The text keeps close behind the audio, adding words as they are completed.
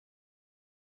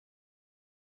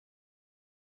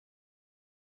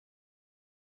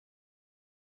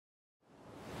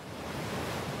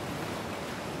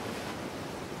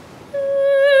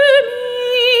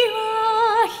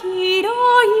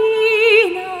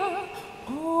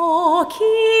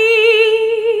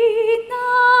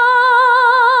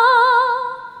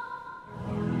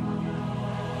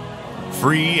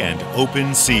free and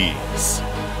open seas.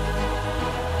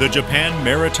 The Japan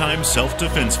Maritime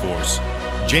Self-Defense Force,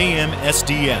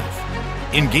 JMSDF,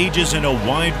 engages in a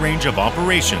wide range of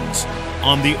operations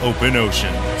on the open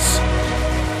oceans.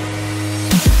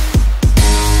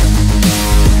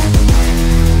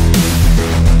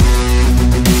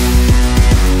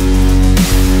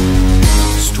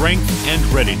 Strength and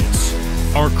readiness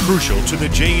are crucial to the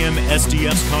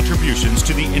JMSDF's contributions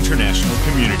to the international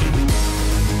community.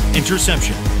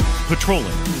 Interception,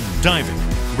 patrolling, diving,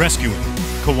 rescuing,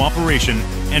 cooperation,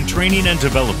 and training and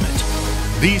development.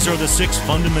 These are the 6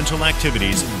 fundamental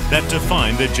activities that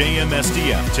define the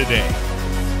JMSDF today.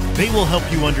 They will help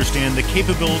you understand the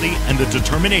capability and the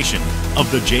determination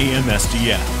of the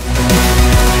JMSDF.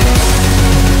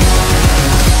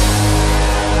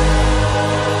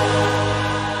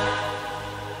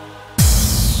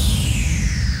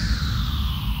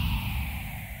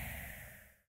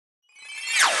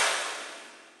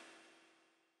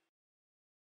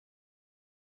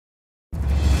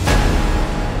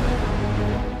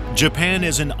 Japan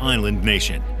is an island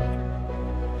nation.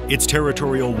 Its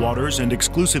territorial waters and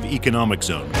exclusive economic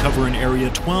zone cover an area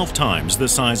 12 times the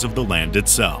size of the land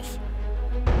itself.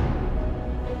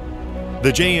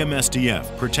 The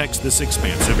JMSDF protects this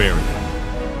expansive area.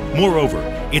 Moreover,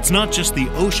 it's not just the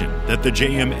ocean that the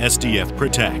JMSDF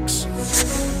protects.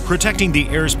 Protecting the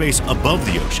airspace above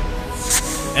the ocean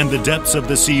and the depths of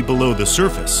the sea below the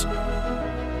surface,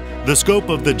 the scope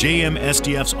of the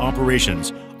JMSDF's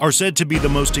operations are said to be the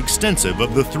most extensive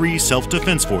of the 3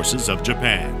 self-defense forces of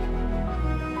Japan.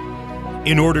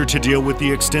 In order to deal with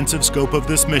the extensive scope of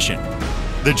this mission,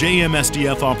 the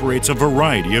JMSDF operates a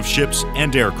variety of ships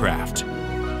and aircraft.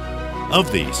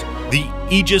 Of these, the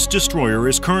Aegis destroyer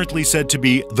is currently said to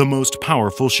be the most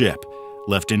powerful ship,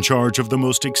 left in charge of the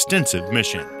most extensive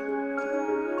mission.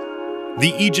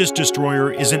 The Aegis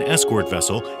destroyer is an escort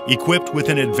vessel equipped with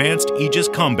an advanced Aegis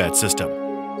combat system,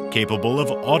 capable of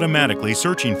automatically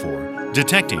searching for,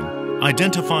 detecting,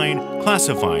 identifying,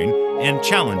 classifying, and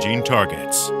challenging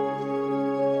targets.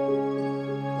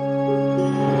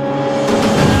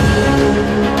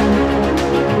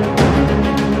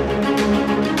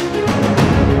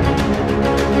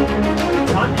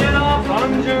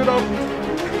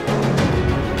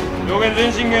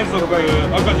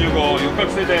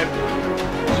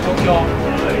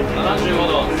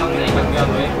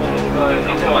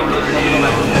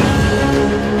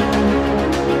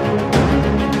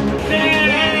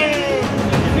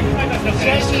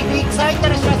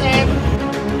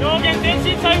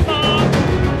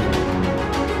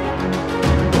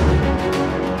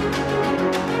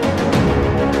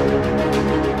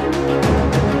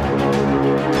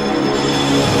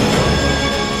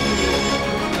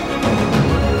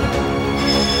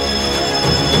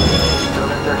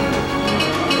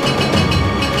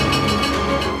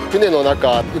船の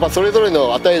中、それぞれ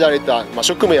の与えられた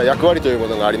職務や役割というも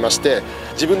のがありまして、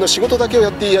自分の仕事だけをや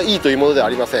っていいというものではあ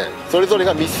りません。それぞれ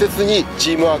が密接に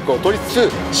チームワークを取りつ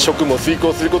つ職務を遂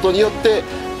行することによって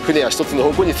船は一つの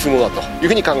方向に進むのだという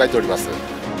ふうに考えております。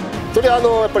それは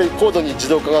やっぱり高度に自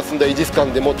動化が進んだイージス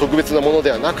艦でも特別なもので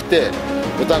はなくて、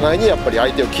お互いにやっぱり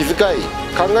相手を気遣い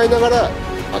考えながら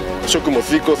職務を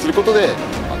遂行することで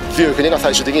強い船が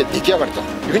最終的に出来上がるとい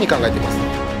うふうに考えています。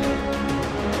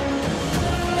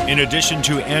In addition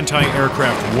to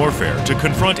anti-aircraft warfare to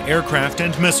confront aircraft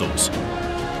and missiles,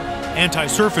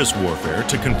 anti-surface warfare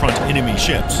to confront enemy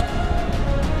ships,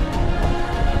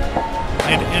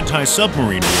 and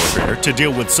anti-submarine warfare to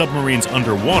deal with submarines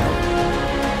underwater,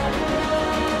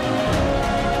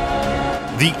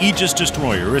 the Aegis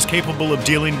destroyer is capable of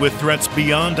dealing with threats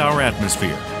beyond our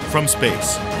atmosphere, from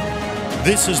space.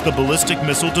 This is the Ballistic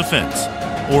Missile Defense,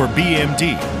 or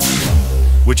BMD,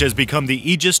 which has become the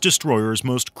Aegis destroyer's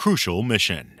most crucial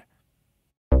mission.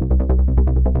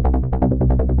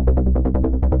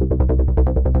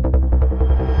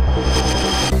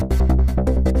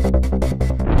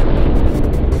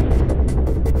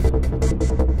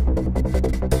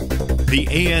 The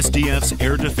ASDF's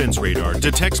air defense radar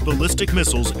detects ballistic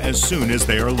missiles as soon as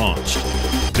they are launched.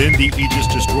 Then the Aegis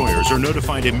destroyers are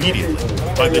notified immediately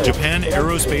by the Japan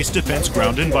Aerospace Defense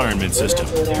Ground Environment System,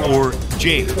 or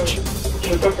JAGE.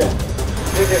 は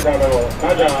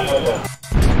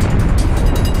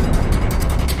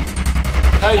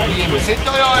い、BM セッ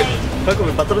ト用意。各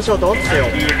部パトルショートせよ。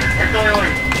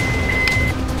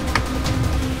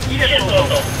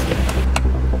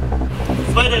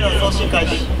スパイダーの送信開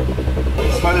始。ス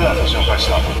パイダーの送信開始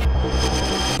だ。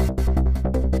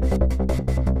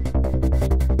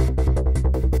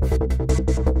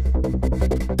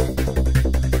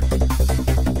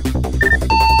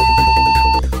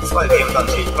スパイダー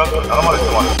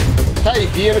対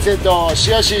BM 戦闘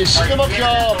シアシシグ目標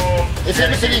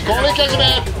SM3 攻撃始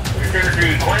め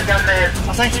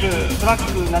アサインチルトラッ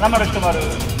ク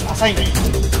7010アサイン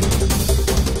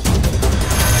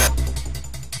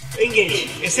エンゲージ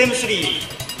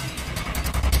SM3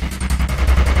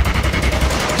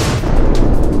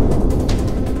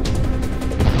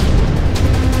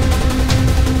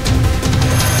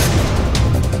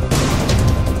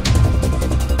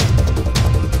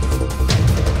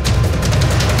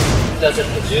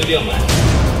 10秒前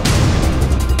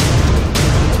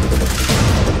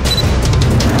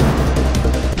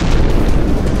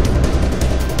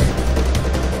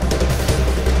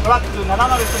トラック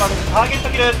7010ターゲット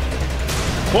キル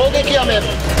攻撃やめ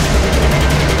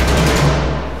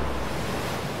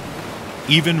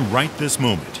Even right this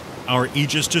moment, our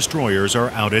Aegis destroyers are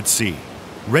out at sea,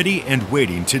 ready and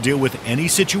waiting to deal with any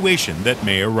situation that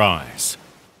may arise.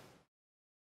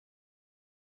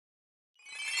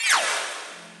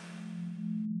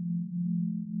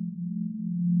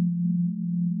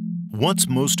 What's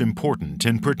most important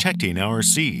in protecting our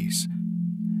seas?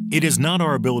 It is not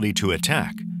our ability to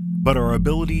attack, but our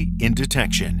ability in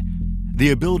detection.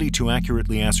 The ability to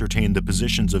accurately ascertain the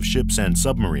positions of ships and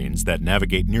submarines that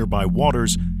navigate nearby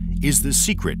waters is the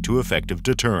secret to effective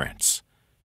deterrence.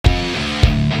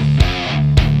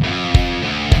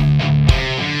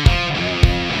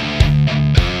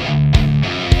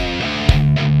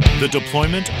 The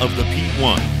deployment of the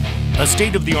P-1, a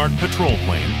state-of-the-art patrol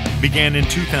plane, began in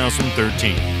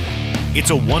 2013. It's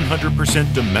a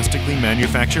 100% domestically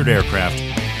manufactured aircraft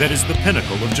that is the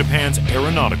pinnacle of Japan's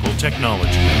aeronautical technology.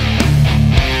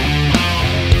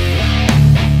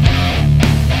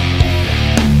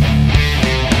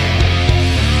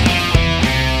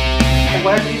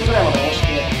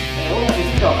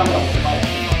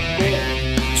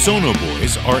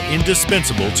 Sonobuoys are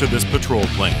indispensable to this patrol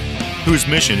plane, whose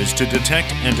mission is to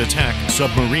detect and attack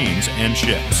submarines and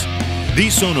ships.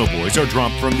 These sonobuoys are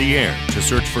dropped from the air to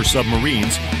search for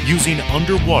submarines using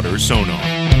underwater sonar.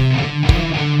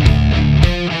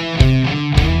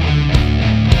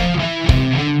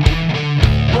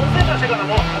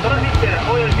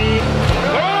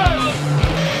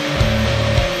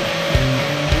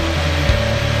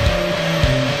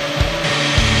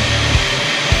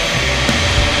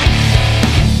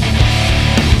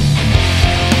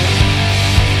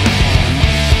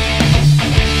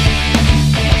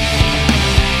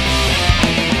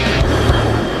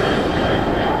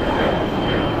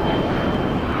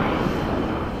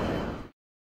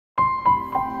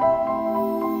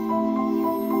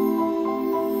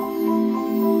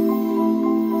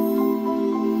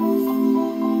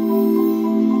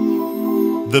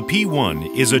 The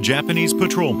P-1 is a Japanese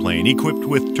patrol plane equipped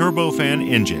with turbofan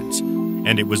engines,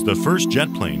 and it was the first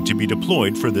jet plane to be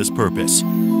deployed for this purpose.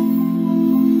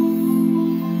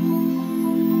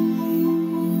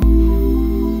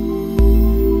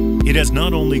 It has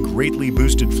not only greatly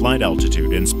boosted flight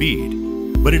altitude and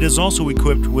speed, but it is also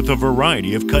equipped with a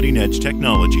variety of cutting-edge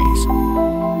technologies.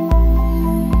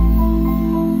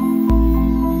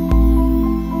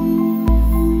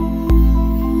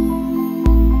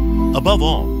 Above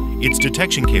all, its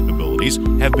detection capabilities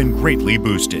have been greatly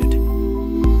boosted.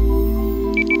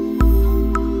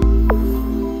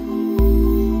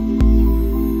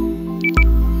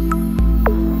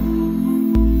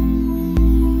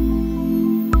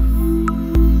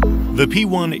 The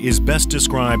P-1 is best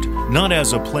described not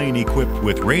as a plane equipped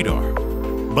with radar,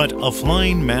 but a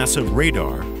flying mass of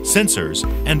radar, sensors,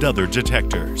 and other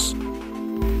detectors.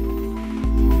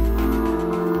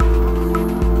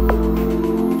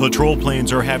 Patrol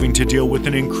planes are having to deal with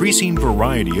an increasing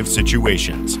variety of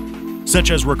situations,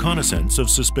 such as reconnaissance of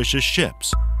suspicious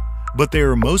ships, but they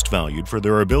are most valued for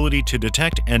their ability to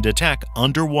detect and attack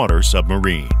underwater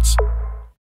submarines.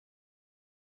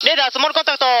 Radar, small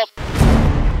contact.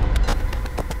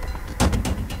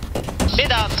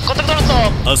 Radar,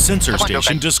 contact. A sensor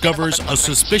station discovers a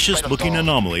suspicious-looking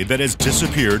anomaly that has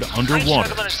disappeared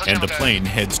underwater, and the plane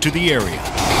heads to the area.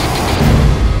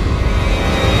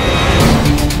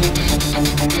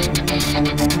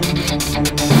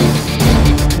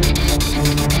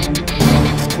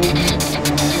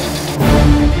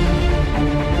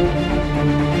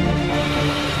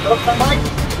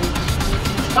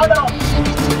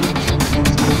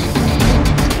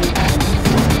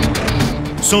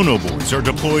 Sonobuoys are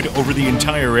deployed over the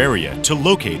entire area to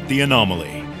locate the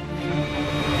anomaly.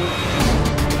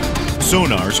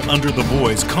 Sonars under the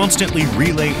buoys constantly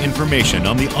relay information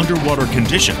on the underwater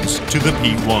conditions to the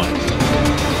P-1.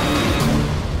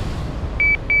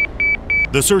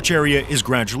 The search area is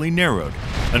gradually narrowed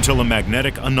until a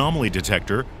magnetic anomaly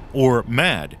detector or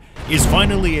MAD, is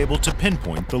finally able to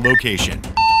pinpoint the location.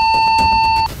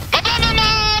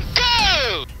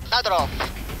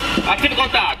 Active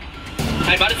contact!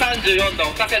 はい、丸34度、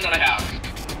河川700。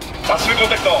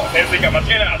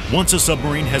Once a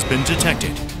submarine has been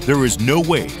detected, there is no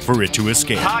way for it to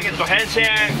escape. ターゲット変身。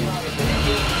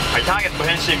はい、ターゲット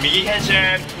変身、右変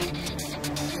身。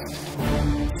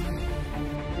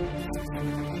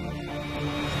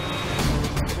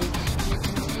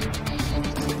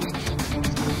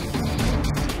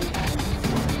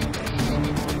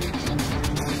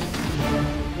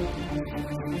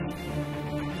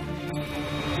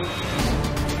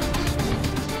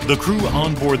The crew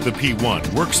on board the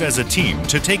P-1 works as a team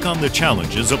to take on the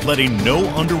challenges of letting no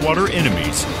underwater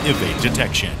enemies evade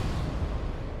detection.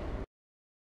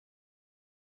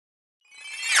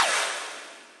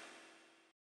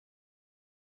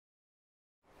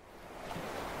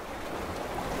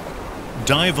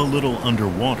 Dive a little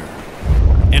underwater,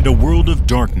 and a world of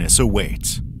darkness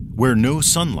awaits, where no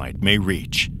sunlight may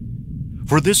reach.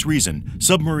 For this reason,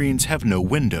 submarines have no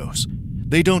windows.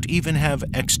 They don't even have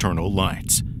external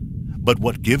lights. But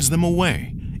what gives them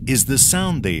away is the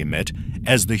sound they emit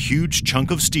as the huge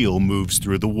chunk of steel moves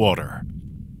through the water.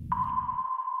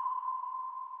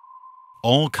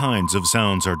 All kinds of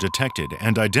sounds are detected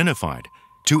and identified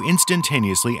to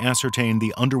instantaneously ascertain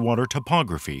the underwater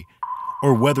topography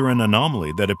or whether an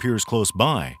anomaly that appears close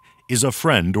by is a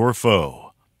friend or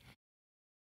foe.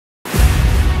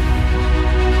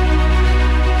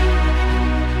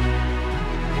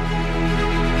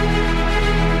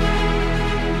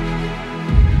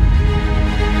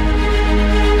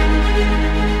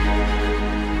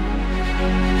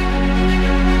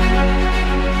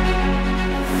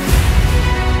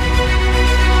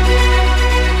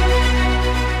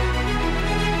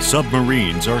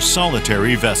 Submarines are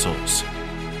solitary vessels.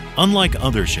 Unlike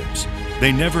other ships,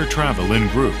 they never travel in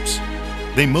groups.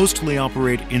 They mostly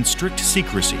operate in strict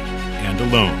secrecy and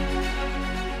alone.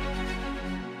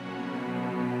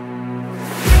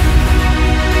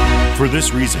 For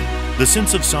this reason, the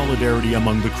sense of solidarity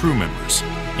among the crew members,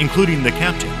 including the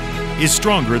captain, is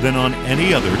stronger than on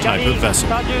any other type of vessel.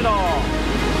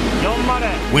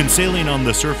 When sailing on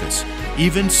the surface,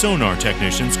 even sonar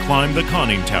technicians climb the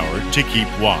conning tower to keep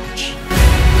watch.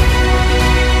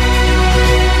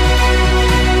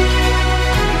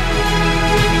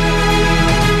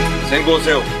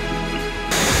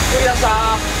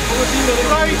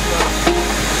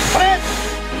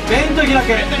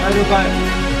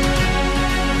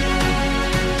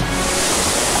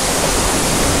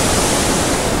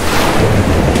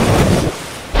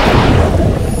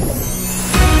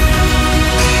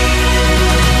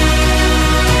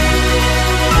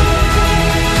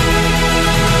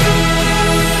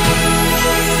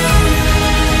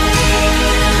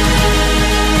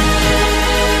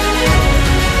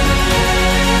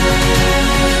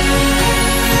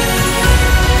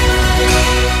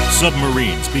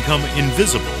 Submarines become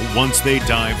invisible once they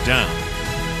dive down.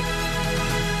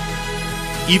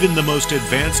 Even the most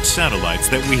advanced satellites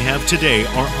that we have today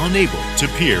are unable to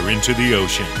peer into the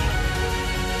ocean.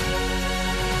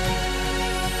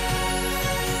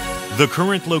 The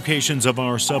current locations of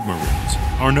our submarines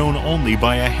are known only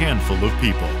by a handful of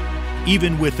people,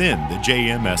 even within the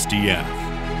JMSDF.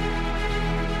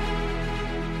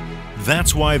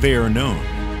 That's why they are known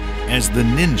as the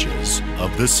ninjas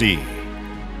of the sea.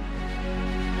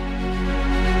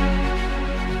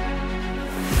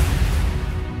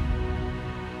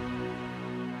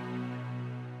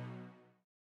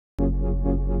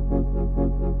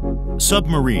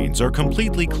 Submarines are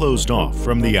completely closed off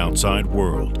from the outside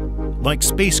world, like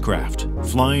spacecraft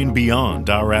flying beyond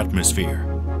our atmosphere.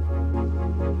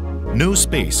 No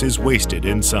space is wasted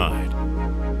inside,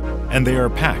 and they are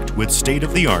packed with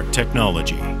state-of-the-art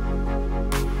technology.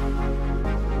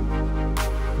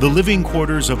 The living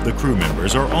quarters of the crew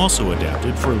members are also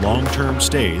adapted for long-term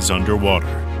stays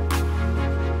underwater.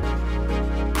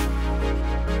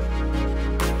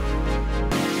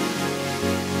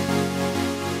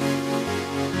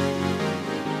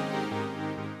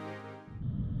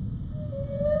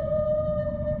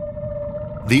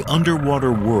 The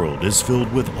underwater world is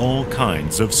filled with all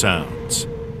kinds of sounds.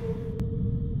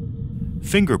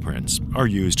 Fingerprints are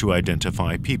used to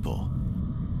identify people.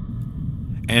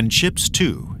 And ships,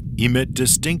 too, emit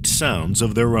distinct sounds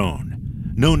of their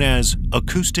own, known as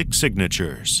acoustic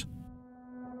signatures.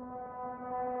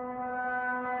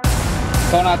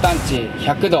 ソーナー探知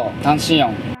100度単身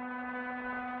音。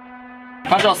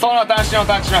艦長、ソーナー単身音を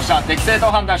探知しました。適正と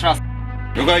判断します。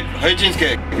了解。配置につ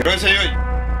け。魚雷せよ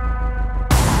い。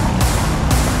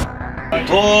通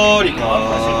り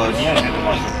かー。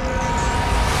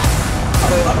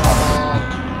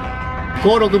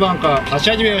5、6番か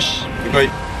足始めよし。了解。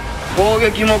攻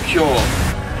撃目標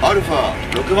アルファ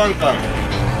6番艦。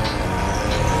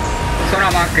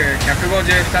空マーク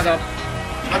152度。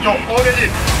社長攻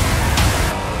撃。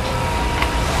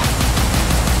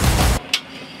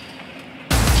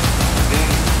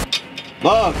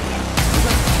マーク。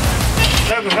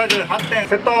138点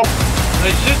セット。はい、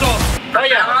シュート。ダ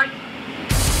イヤ。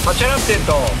88点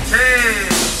と。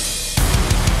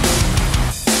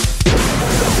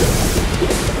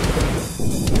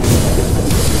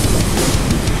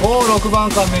6番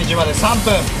艦の位置まで3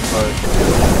分。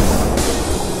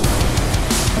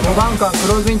5番艦ク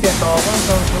ローズインテント。は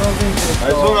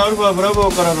い、ソーラアルファブラボ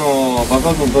ーからの爆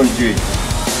発音等に注意。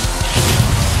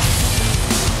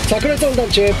炸裂音探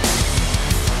知。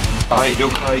はい、了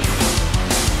解。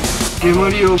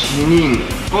煙を死人。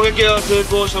攻撃が成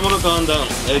功したものと判断。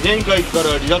現海域か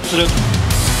ら離脱する。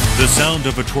The sound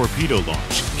of a torpedo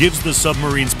launch gives the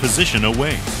submarine's position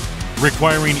away,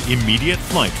 requiring immediate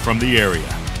flight from the area.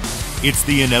 It's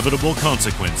the inevitable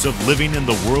consequence of living in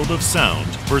the world of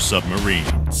sound for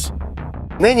submarines.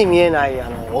 目に見えない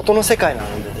音の世界な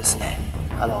のでですね、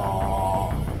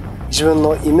自分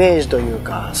のイメージという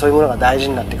かそういうものが大事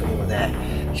になってくるので、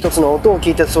一つの音を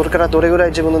聞いてそれからどれぐらい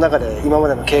自分の中で今ま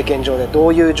での経験上でど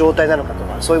ういう状態なのかと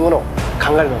かそういうものを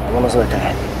考えるのがものすごい大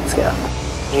変ですけど、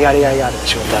やりがいがある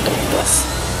仕事だと思ってます。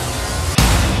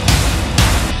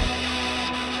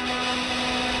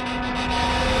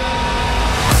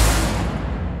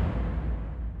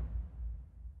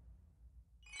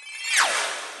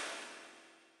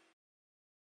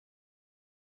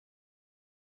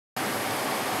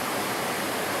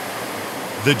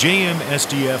The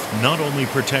JMSDF not only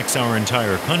protects our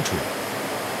entire country,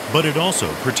 but it also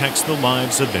protects the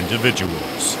lives of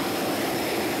individuals.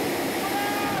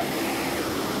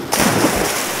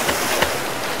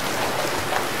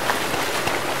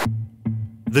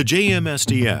 The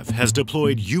JMSDF has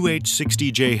deployed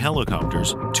UH-60J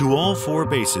helicopters to all 4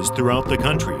 bases throughout the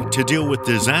country to deal with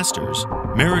disasters,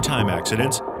 maritime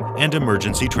accidents, and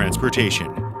emergency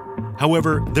transportation.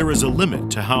 However, there is a limit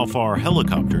to how far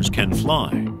helicopters can fly.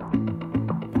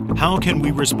 How can we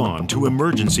respond to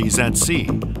emergencies at sea,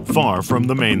 far from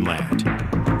the mainland?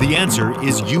 The answer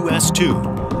is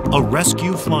US-2, a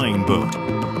rescue flying boat,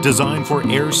 designed for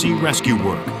air-sea rescue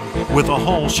work, with a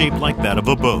hull shaped like that of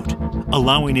a boat,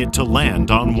 allowing it to land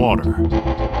on water.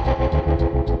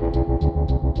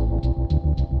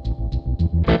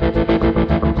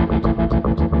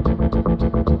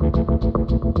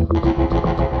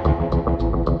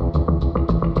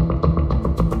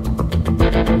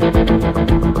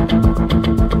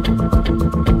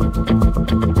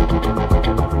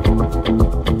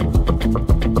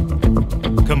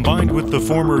 Combined with the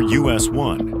former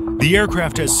US-1, the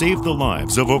aircraft has saved the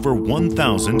lives of over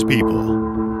 1,000 people.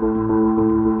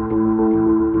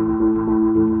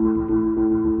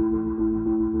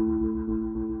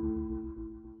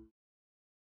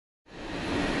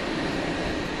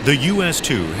 The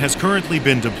US-2 has currently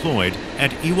been deployed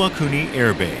at Iwakuni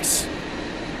Air Base.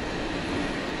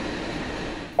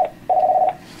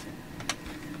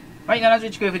 はい、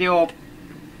71空振りを。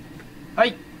は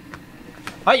い。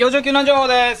はい、洋上救難情報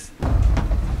です。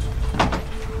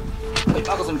はい、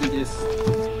赤瀬の天気です。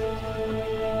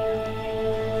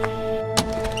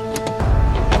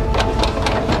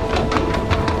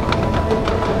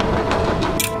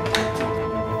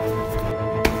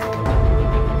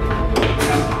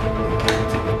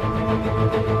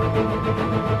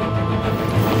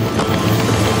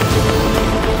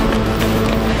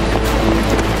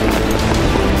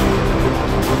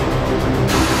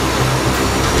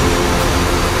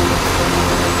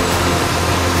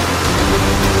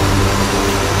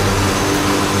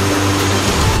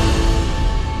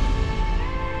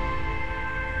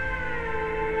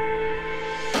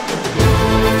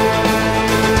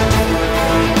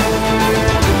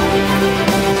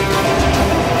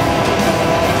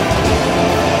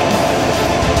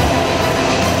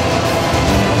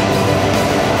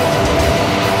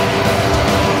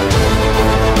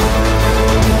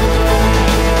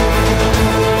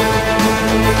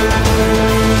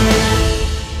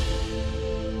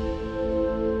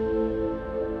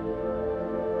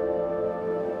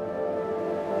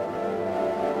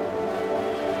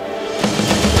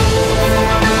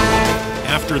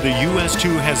After the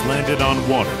US-2 has landed on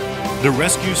water, the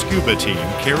rescue scuba team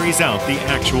carries out the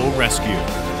actual rescue.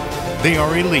 They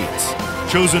are elites,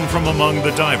 chosen from among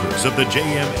the divers of the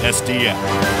JMSDF.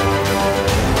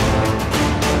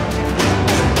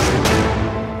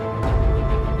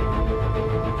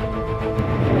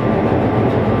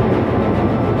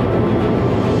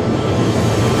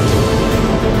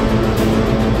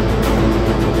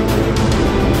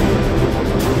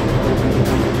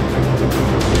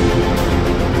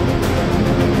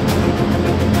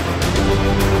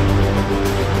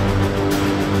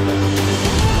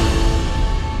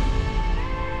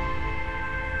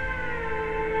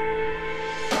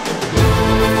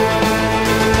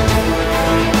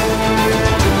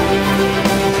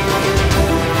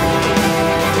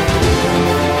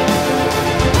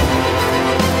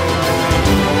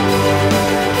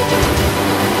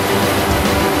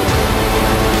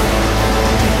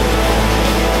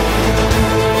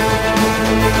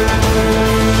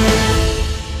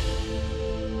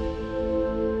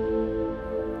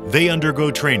 they undergo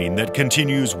training that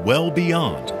continues well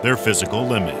beyond their physical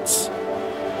limits.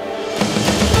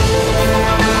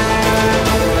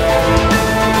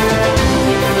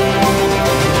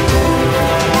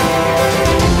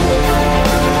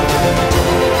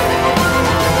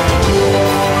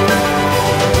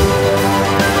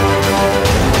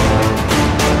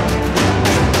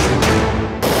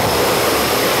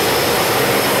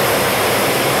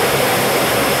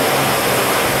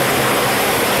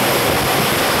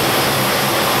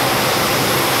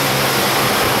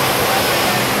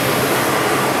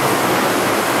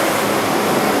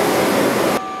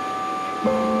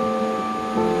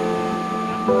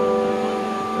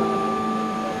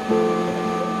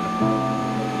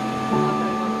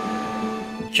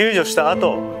救助した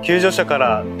後、救助者か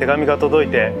ら手紙が届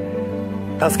いて、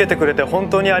助けてくれて本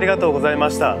当にありがとうございま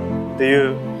したって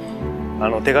いう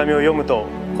手紙を読むと、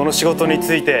この仕事に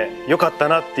ついてよかった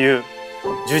なっていう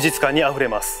充実感にあふれ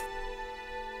ます。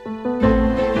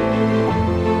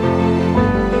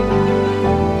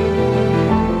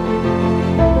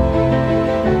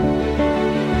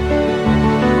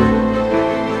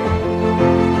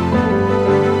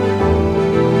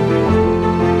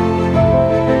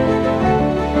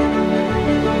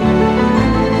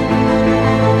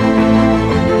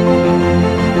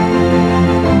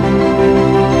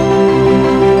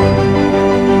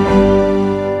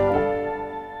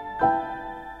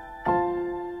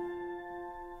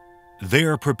They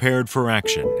are prepared for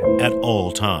action at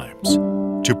all times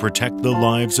to protect the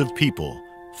lives of people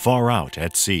far out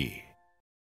at sea.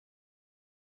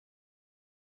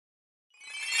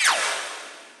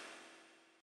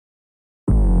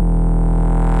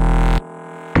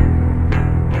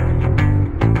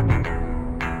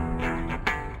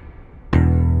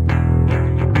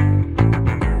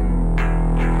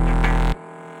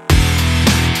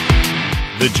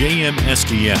 The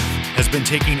JMSDF has been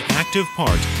taking active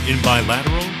part in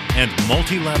bilateral and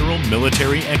multilateral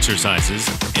military exercises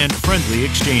and friendly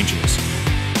exchanges,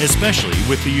 especially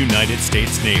with the United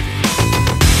States Navy.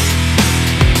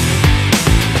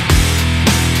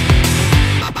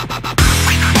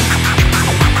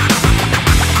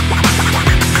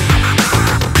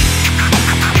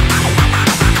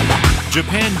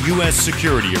 Japan-U.S.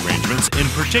 security arrangements in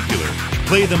particular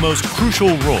play the most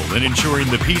crucial role in ensuring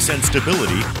the peace and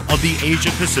stability of the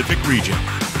Asia-Pacific region,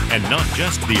 and not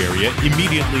just the area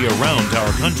immediately around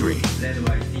our country.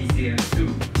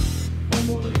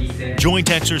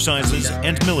 Joint exercises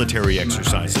and military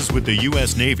exercises with the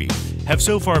U.S. Navy have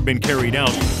so far been carried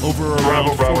out over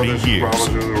around 40 years.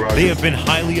 They have been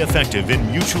highly effective in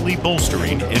mutually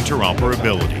bolstering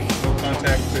interoperability.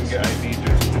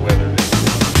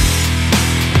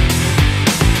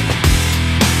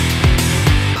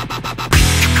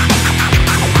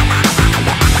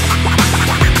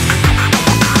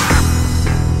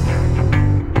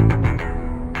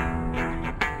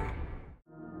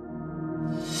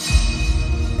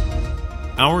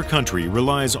 Our country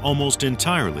relies almost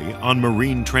entirely on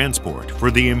marine transport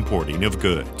for the importing of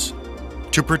goods.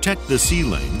 To protect the sea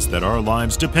lanes that our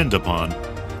lives depend upon,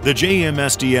 the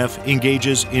JMSDF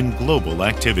engages in global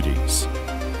activities.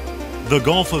 The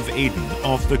Gulf of Aden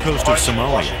off the coast of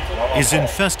Somalia is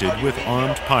infested with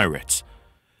armed pirates.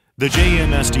 The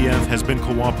JMSDF has been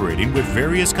cooperating with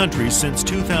various countries since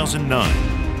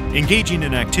 2009, engaging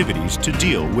in activities to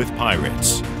deal with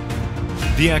pirates.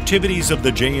 The activities of the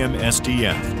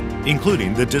JMSDF,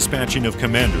 including the dispatching of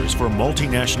commanders for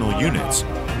multinational units,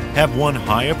 have won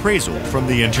high appraisal from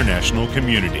the international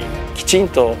community. きちん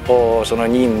とその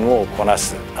任務をこな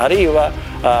す、あるいは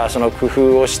その工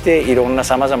夫をしていろんな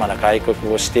さまざまな改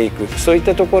革をしていく、そういっ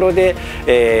たところで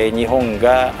日本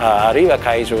があるいは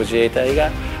海上自衛隊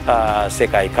が世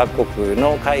界各国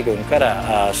の海軍か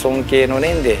ら尊敬の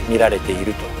念で見られてい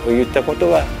るといったこと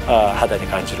は肌に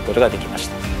感じることができまし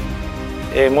た。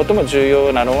最も重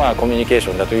要なのはコミュニケーシ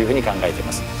ョンだというふうに考えてい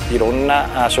ます。いろん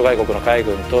な諸外国の海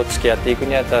軍と付き合っていく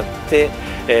にあたって、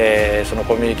その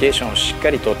コミュニケーションをしっか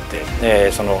りとっ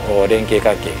て、その連携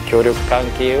関係、協力関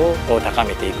係を高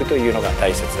めていくというのが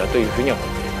大切だというふうに思って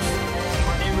いま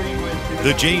す。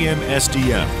The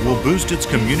JMSDF will boost its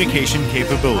communication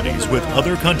capabilities with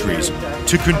other countries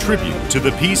to contribute to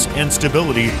the peace and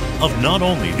stability of not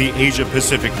only the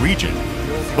Asia-Pacific region,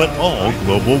 but all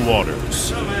global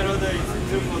waters.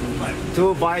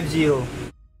 250.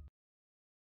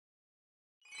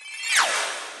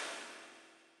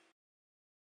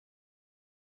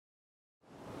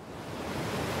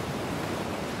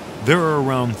 There are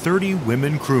around 30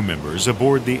 women crew members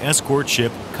aboard the escort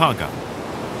ship Kaga.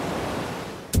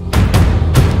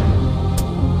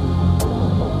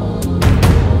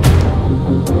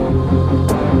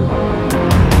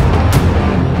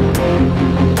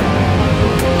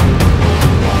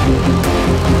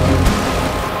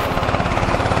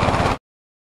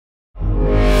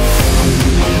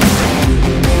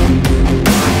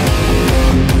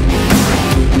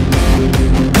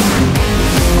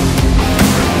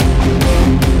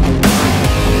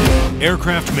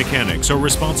 Aircraft mechanics are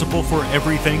responsible for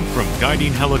everything from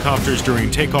guiding helicopters during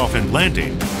takeoff and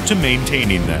landing to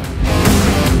maintaining them.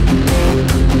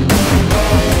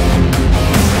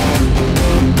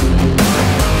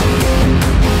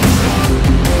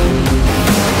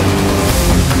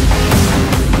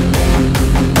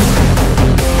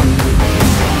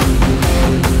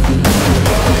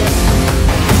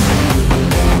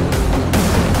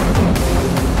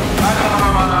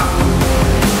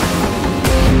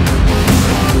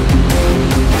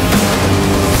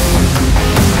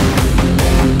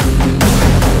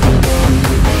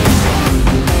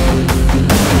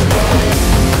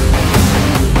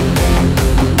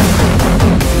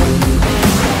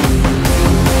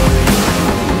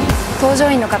搭乗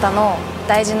員の方の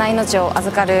大事な命を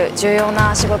預かる重要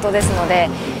な仕事ですので、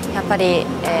やっぱり、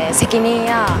責任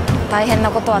や大変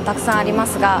なことはたくさんありま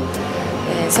すが、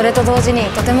それと同時に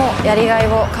とてもやりがい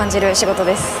を感じる仕事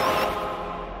です。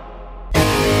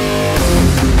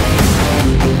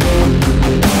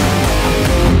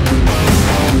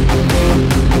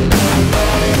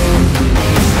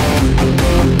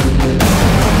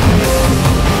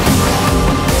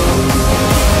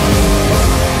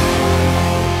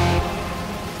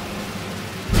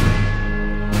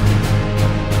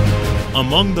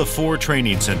Among the 4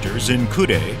 training centers in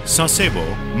Kure,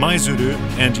 Sasebo, Maizuru,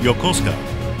 and Yokosuka,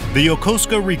 the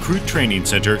Yokosuka Recruit Training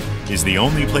Center is the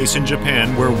only place in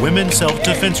Japan where women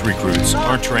self-defense recruits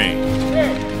are trained.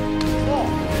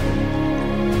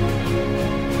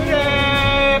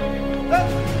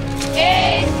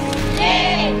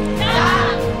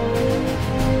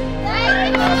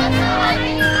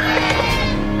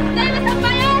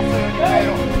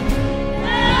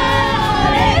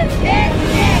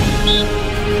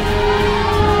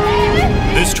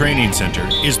 This training center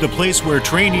is the place where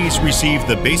trainees receive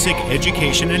the basic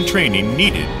education and training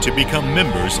needed to become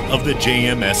members of the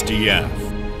JMSDF.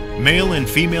 Male and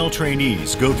female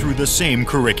trainees go through the same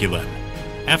curriculum.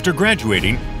 After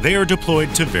graduating, they are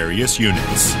deployed to various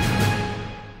units.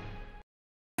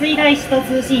 水雷士と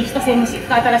通信士と専務士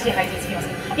が新しい配置につきます。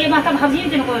で、多分初め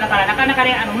てのことだからなかなか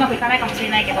ね、うまくいかないかもしれ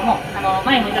ないけども、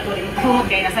前も言った通り目標を持っ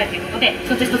てやりなさいということで、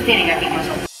一つ一つ丁寧にやっていきまし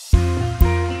ょう。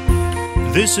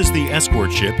This is the escort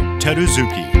ship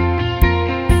Teruzuki.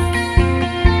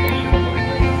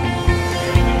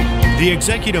 The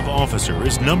executive officer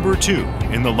is number 2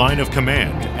 in the line of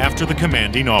command after the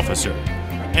commanding officer,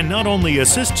 and not only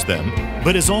assists them,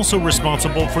 but is also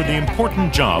responsible for the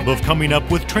important job of coming up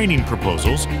with training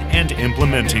proposals and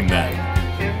implementing them.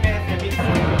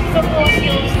 速を使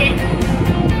用して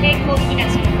抵抗機な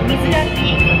し水が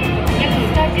き約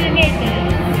30メート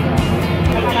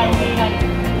ル高台にある。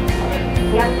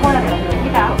いや、こうだけど、見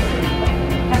た？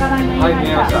高台の今見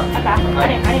た？あった？あ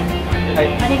れ？あ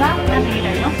れが何て見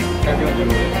たいの？145。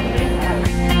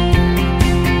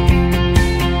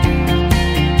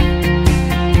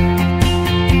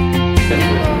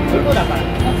だから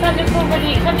30分後に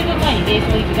30分前にベース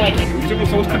を着替えてうちも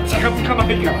そうしたら近づかな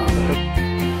いから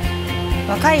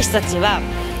若い人たちは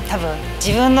多分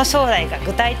自分の将来が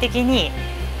具体的に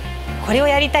これを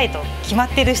やりたいと決まっ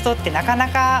ている人ってなかな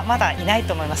かまだいない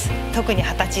と思います。特に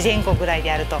20歳前後ぐらい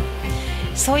であると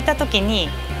そういった時に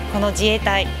この自衛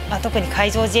隊、特に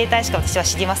海上自衛隊しか私は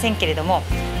知りませんけれども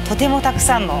とてもたく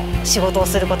さんの仕事を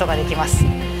することができます。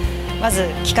まず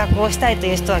企画をしたいと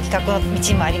いう人は企画の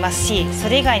道もありますし、そ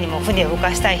れ以外にも船を動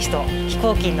かしたい人、飛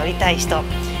行機に乗りたい人、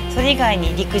それ以外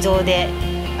に陸上で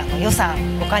予算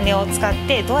お金を使っ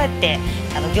てどうやって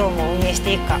業務を運営し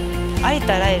ていくか、あり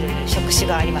とあらゆる職種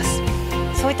があります。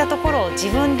そういったところを自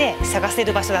分で探せ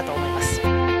る場所だと思います。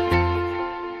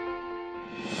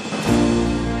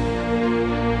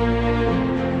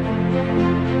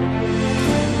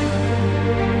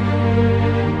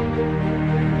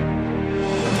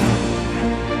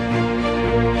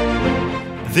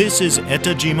This is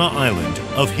Etajima Island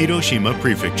of Hiroshima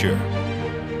Prefecture.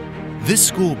 This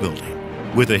school building,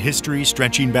 with a history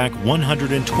stretching back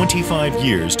 125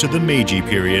 years to the Meiji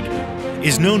period,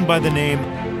 is known by the name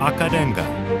Akarenga,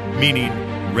 meaning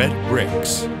red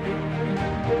bricks.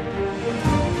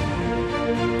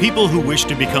 People who wish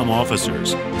to become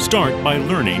officers start by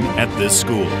learning at this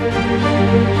school.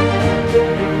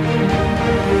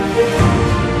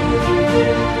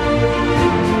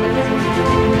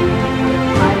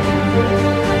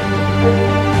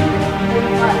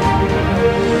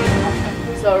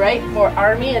 So, right, for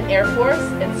Army and Air Force,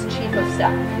 it's Chief of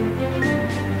Staff.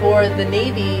 For the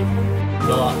Navy,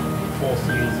 the Force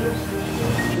Users.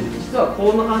 実は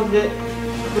こんな感じで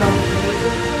膨らんで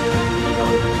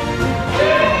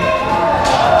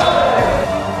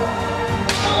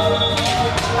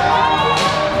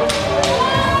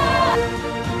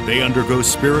They undergo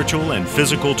spiritual and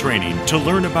physical training to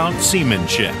learn about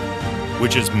seamanship,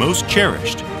 which is most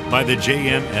cherished by the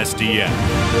JMSDF.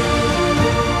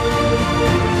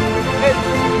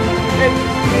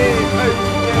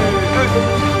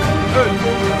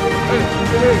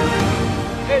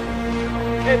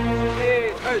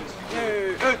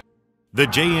 The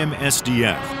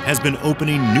JMSDF has been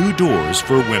opening new doors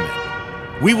for women.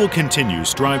 We will continue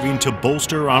striving to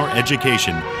bolster our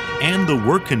education and the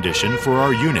work condition for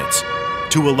our units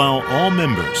to allow all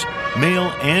members,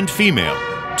 male and female,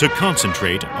 to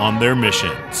concentrate on their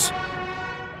missions.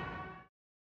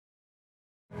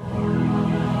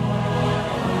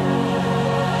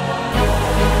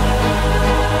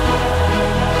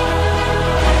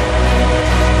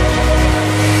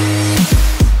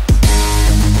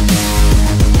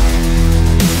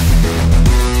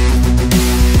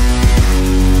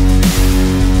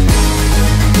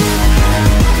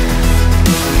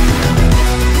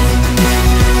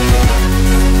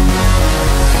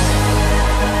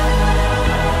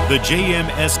 The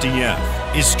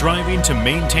JMSDF is striving to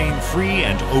maintain free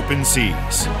and open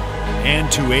seas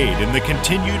and to aid in the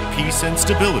continued peace and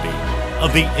stability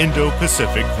of the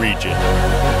Indo-Pacific region.